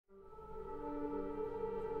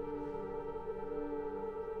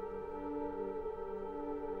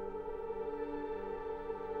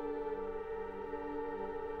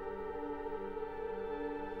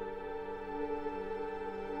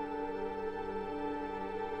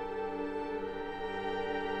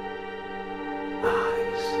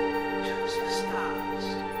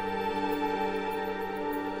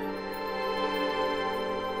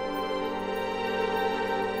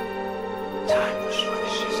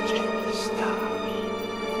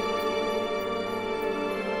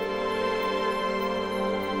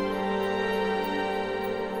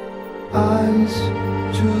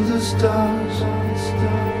listens to the stars,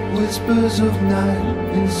 whispers of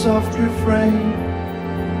night in soft refrain.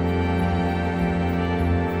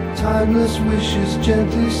 Timeless wishes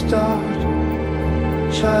gently start,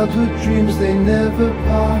 childhood dreams they never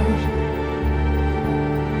part.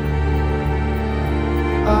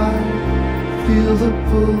 I feel the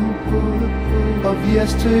pull of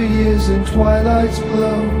yesteryears in twilight's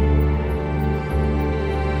glow.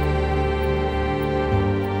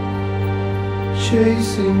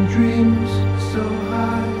 Chasing dreams so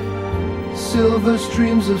high, silver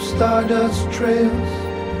streams of stardust trails,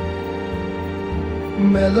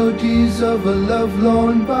 melodies of a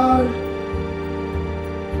lovelorn bard.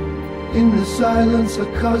 In the silence a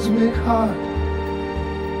cosmic heart,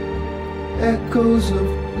 echoes of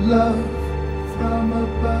love from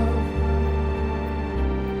above.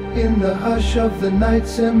 In the hush of the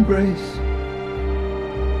night's embrace,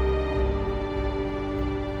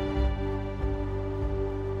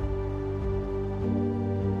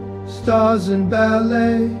 stars in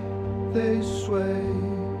ballet, they sway,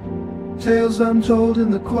 tales untold in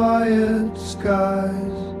the quiet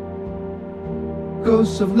skies,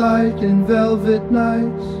 ghosts of light in velvet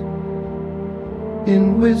nights.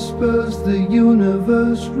 In whispers the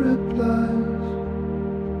universe replies,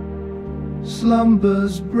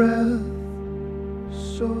 slumber's breath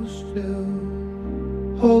so still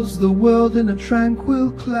holds the world in a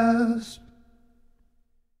tranquil clasp.